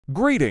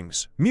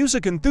Greetings,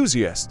 music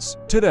enthusiasts!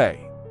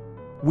 Today,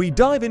 we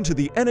dive into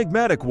the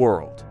enigmatic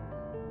world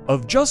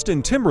of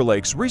Justin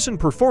Timberlake's recent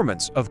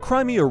performance of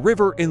Crimea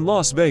River in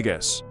Las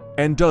Vegas.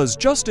 And does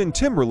Justin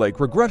Timberlake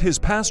regret his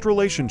past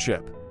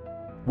relationship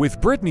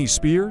with Britney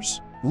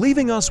Spears,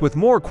 leaving us with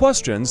more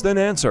questions than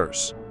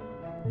answers?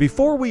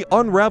 Before we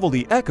unravel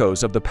the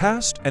echoes of the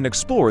past and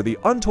explore the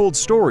untold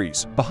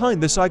stories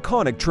behind this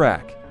iconic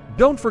track,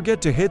 don't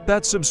forget to hit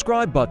that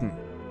subscribe button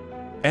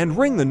and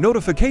ring the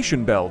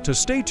notification bell to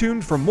stay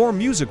tuned for more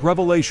music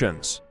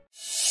revelations.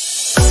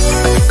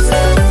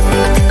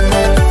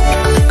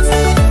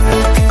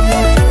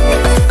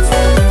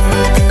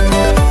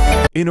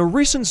 In a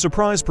recent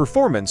surprise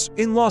performance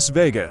in Las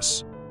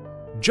Vegas,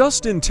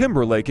 Justin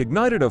Timberlake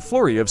ignited a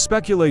flurry of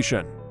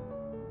speculation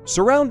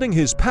surrounding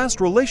his past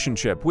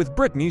relationship with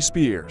Britney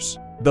Spears.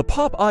 The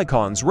pop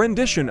icon's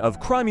rendition of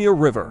Crimea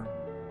River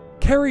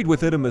carried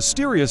with it a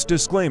mysterious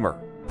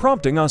disclaimer,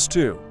 prompting us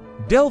to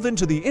delve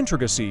into the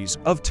intricacies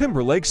of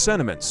Timberlake's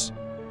sentiments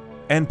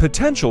and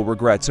potential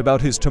regrets about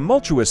his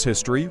tumultuous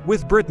history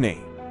with Britney.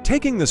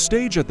 Taking the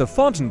stage at the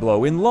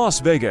Fontainebleau in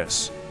Las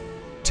Vegas,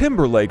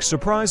 Timberlake's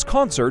surprise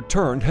concert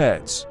turned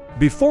heads.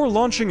 Before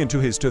launching into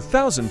his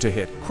 2000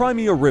 hit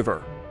Crimea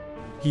River,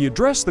 he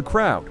addressed the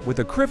crowd with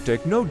a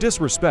cryptic "no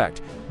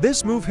disrespect."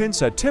 This move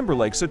hints at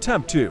Timberlake's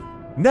attempt to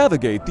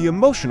navigate the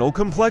emotional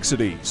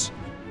complexities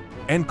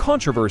and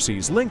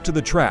controversies linked to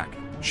the track,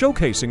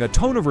 showcasing a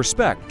tone of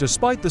respect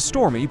despite the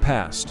stormy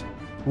past.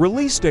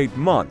 Released 8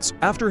 months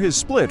after his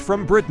split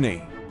from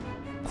Britney,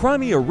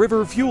 Crimea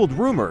River fueled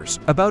rumors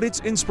about its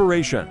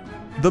inspiration.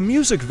 The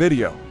music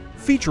video,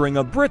 featuring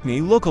a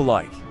Britney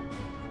lookalike,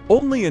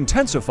 only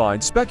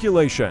intensified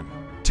speculation.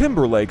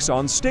 Timberlake's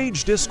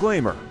on-stage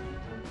disclaimer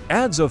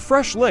adds a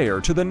fresh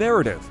layer to the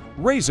narrative,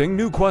 raising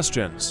new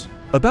questions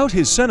about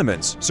his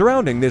sentiments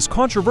surrounding this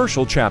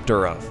controversial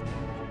chapter of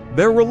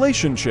their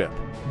relationship.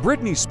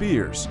 Britney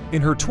Spears,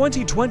 in her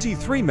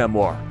 2023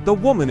 memoir, The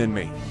Woman in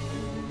Me,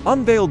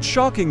 unveiled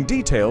shocking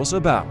details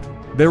about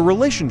their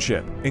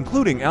relationship,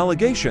 including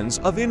allegations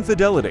of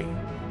infidelity,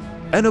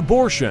 an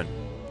abortion,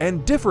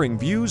 and differing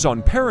views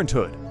on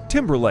parenthood.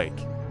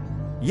 Timberlake,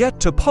 yet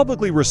to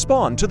publicly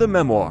respond to the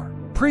memoir,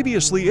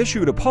 previously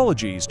issued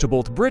apologies to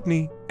both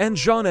Britney and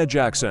Janet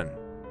Jackson.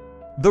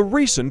 The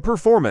recent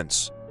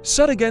performance,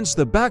 set against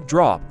the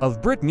backdrop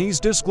of Britney's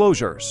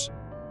disclosures,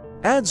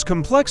 adds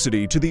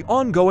complexity to the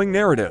ongoing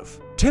narrative.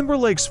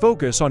 Timberlake's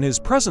focus on his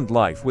present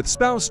life with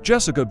spouse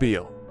Jessica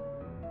Biel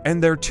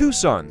and their 2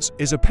 sons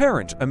is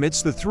apparent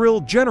amidst the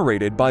thrill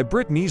generated by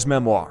Britney's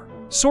memoir.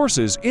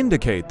 Sources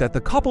indicate that the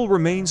couple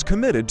remains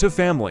committed to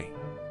family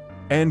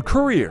and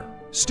career,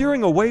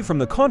 steering away from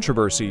the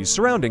controversies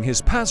surrounding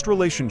his past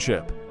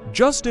relationship.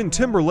 Justin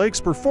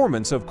Timberlake's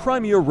performance of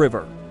Crimea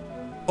River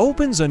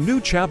opens a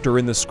new chapter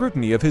in the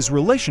scrutiny of his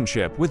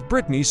relationship with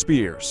Britney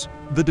Spears.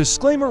 The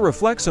disclaimer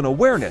reflects an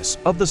awareness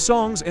of the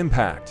song's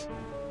impact,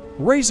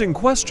 raising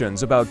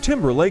questions about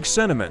Timberlake's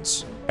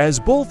sentiments as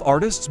both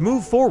artists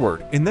move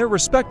forward in their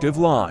respective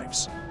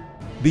lives.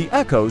 The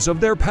echoes of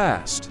their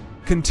past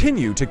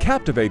continue to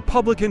captivate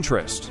public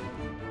interest,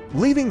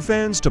 leaving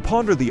fans to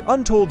ponder the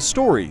untold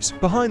stories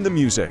behind the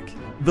music.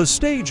 The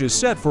stage is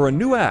set for a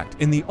new act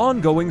in the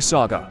ongoing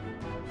saga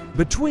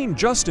between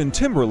Justin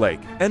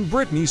Timberlake and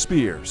Britney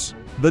Spears.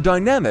 The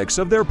dynamics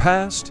of their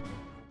past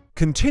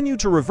continue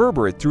to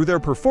reverberate through their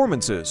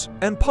performances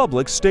and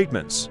public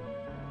statements,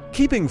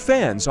 keeping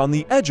fans on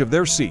the edge of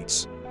their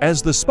seats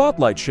as the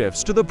spotlight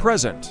shifts to the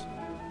present.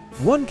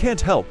 One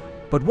can't help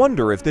but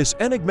wonder if this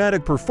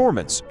enigmatic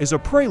performance is a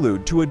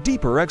prelude to a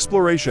deeper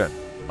exploration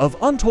of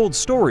untold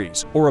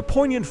stories or a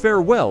poignant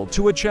farewell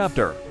to a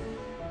chapter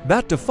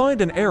that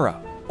defined an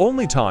era.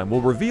 Only time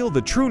will reveal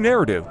the true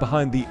narrative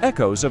behind the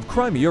echoes of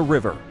Crimea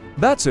River.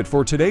 That's it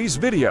for today's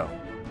video.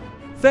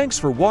 Thanks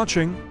for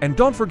watching, and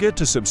don't forget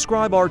to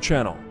subscribe our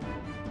channel.